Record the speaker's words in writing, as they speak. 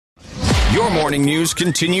Your morning news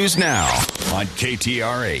continues now on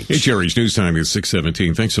KTRH. KTRH News Time is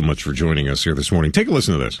 6:17. Thanks so much for joining us here this morning. Take a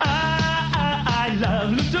listen to this. I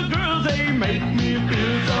love little girls. They make me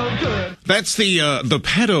feel so good. That's the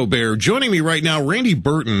PedoBear. Joining me right now, Randy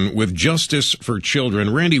Burton with Justice for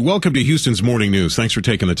Children. Randy, welcome to Houston's Morning News. Thanks for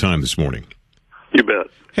taking the time this morning. You bet.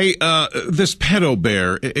 Hey, this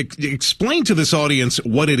PedoBear, explain to this audience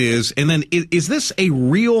what it is, and then is this a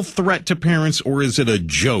real threat to parents, or is it a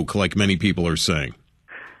joke, like many people are saying?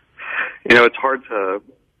 You know, it's hard to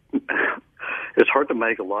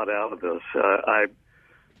make a lot out of this.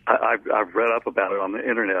 I've read up about it on the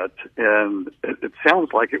internet, and it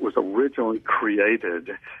sounds like it was originally created,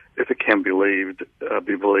 if it can be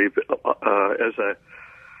believed,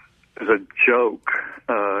 as a joke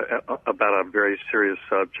about a very serious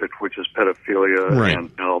subject, which is pedophilia. Right.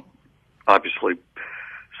 And obviously,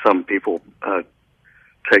 some people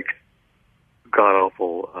take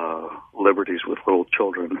god-awful liberties with little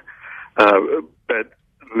children. But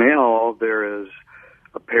now there is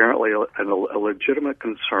apparently a legitimate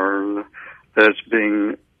concern that's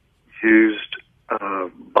being used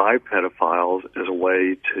by pedophiles as a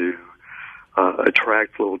way to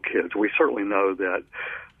attract little kids. We certainly know that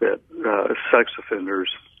sex offenders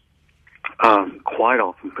quite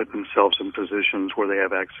often put themselves in positions where they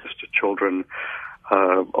have access to children.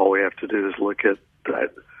 All we have to do is look at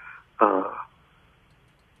that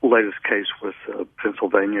latest case with a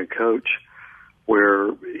Pennsylvania coach,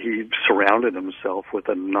 where he surrounded himself with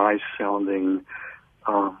a nice-sounding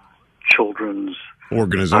children's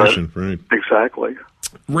organization, right? Exactly.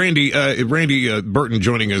 Randy Burton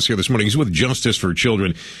joining us here this morning. He's with Justice for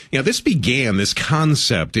Children. Yeah, this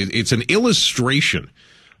concept. It's an illustration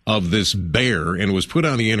of this bear, and was put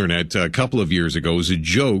on the internet a couple of years ago as a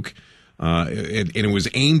joke, and it was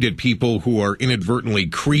aimed at people who are inadvertently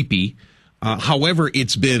creepy. However,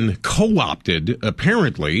 it's been co-opted,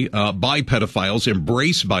 apparently, by pedophiles,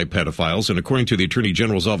 embraced by pedophiles, and according to the Attorney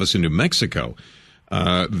General's office in New Mexico,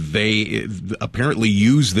 they apparently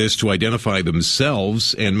use this to identify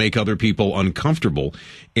themselves and make other people uncomfortable.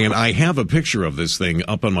 And I have a picture of this thing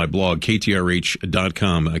up on my blog,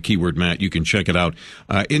 KTRH.com, keyword Matt. You can check it out.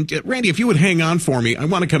 And Randy, if you would hang on for me, I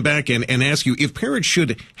want to come back and ask you if parents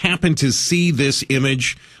should happen to see this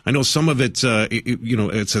image. I know some of it,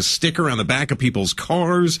 it's a sticker on the back of people's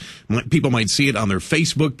cars. People might see it on their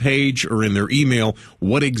Facebook page or in their email.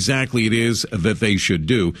 What exactly it is that they should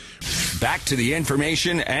do. Back to the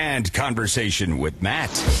information and conversation with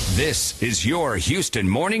Matt. This is your Houston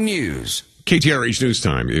Morning News. KTRH News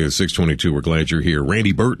Time is 6:22. We're glad you're here.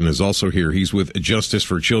 Randy Burton is also here. He's with Justice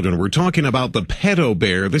for Children. We're talking about the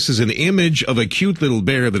PedoBear. This is an image of a cute little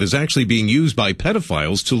bear that is actually being used by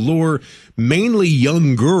pedophiles to lure mainly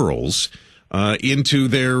young girls into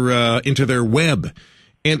their web.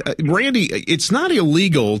 And Randy, it's not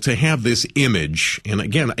illegal to have this image. And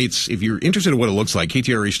again, if you're interested in what it looks like,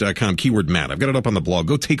 KTRH.com, keyword Matt. I've got it up on the blog.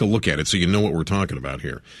 Go take a look at it so you know what we're talking about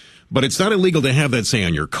here. But it's not illegal to have that, say,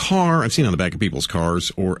 on your car. I've seen it on the back of people's cars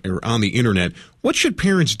or on the internet. What should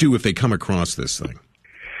parents do if they come across this thing?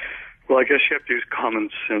 Well, I guess you have to use common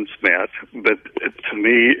sense, Matt. But to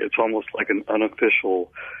me, it's almost like an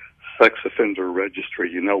unofficial sex offender registry.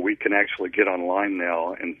 You know, we can actually get online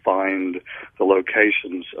now and find the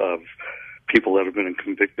locations of people that have been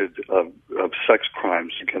convicted of sex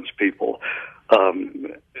crimes against people.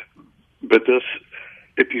 But this,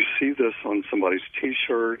 if you see this on somebody's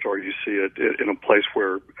T-shirt or you see it in a place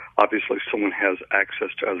where obviously someone has access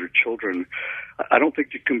to other children, I don't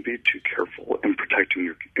think you can be too careful in protecting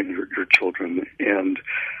your children. And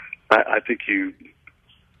I think you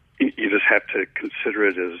just have to consider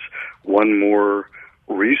it as one more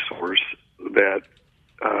resource that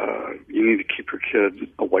you need to keep your kid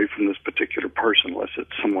away from this particular person, unless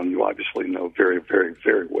it's someone you obviously know very, very,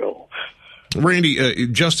 very well. Randy,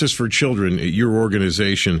 Justice for Children, your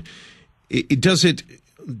organization, does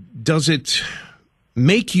it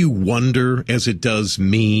make you wonder, as it does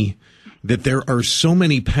me, that there are so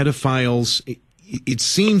many pedophiles? It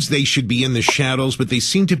seems they should be in the shadows, but they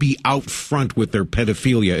seem to be out front with their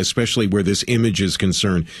pedophilia, especially where this image is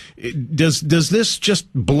concerned. Does this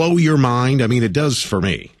just blow your mind? I mean, it does for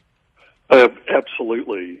me.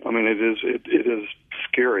 Absolutely. I mean, it is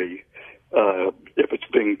scary if it's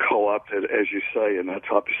being co-opted, as you say, and that's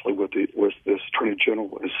obviously what this Attorney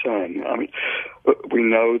General is saying. I mean, we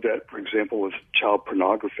know that, for example, with child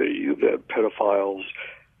pornography, that pedophiles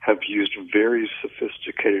have used very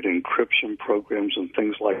sophisticated encryption programs and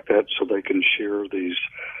things like that so they can share these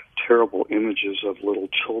terrible images of little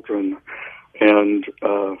children. And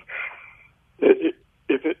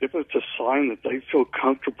if it's a sign that they feel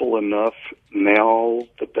comfortable enough now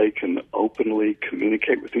that they can open openly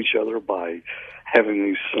communicate with each other by having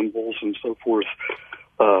these symbols and so forth,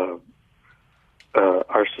 our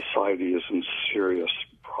society is in a serious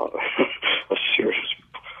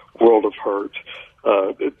world of hurt.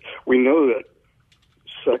 We know that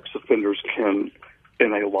sex offenders can,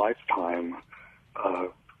 in a lifetime,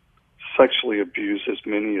 sexually abuse as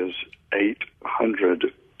many as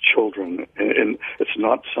 800 children, and it's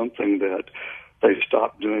not something that they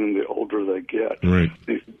stop doing the older they get. Right.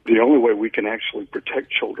 The only way we can actually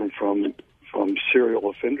protect children from serial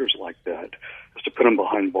offenders like that is to put them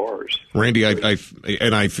behind bars. Randy, I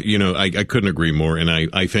couldn't agree more, and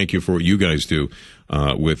I thank you for what you guys do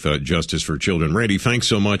with Justice for Children. Randy, thanks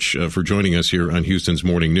so much for joining us here on Houston's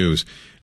Morning News.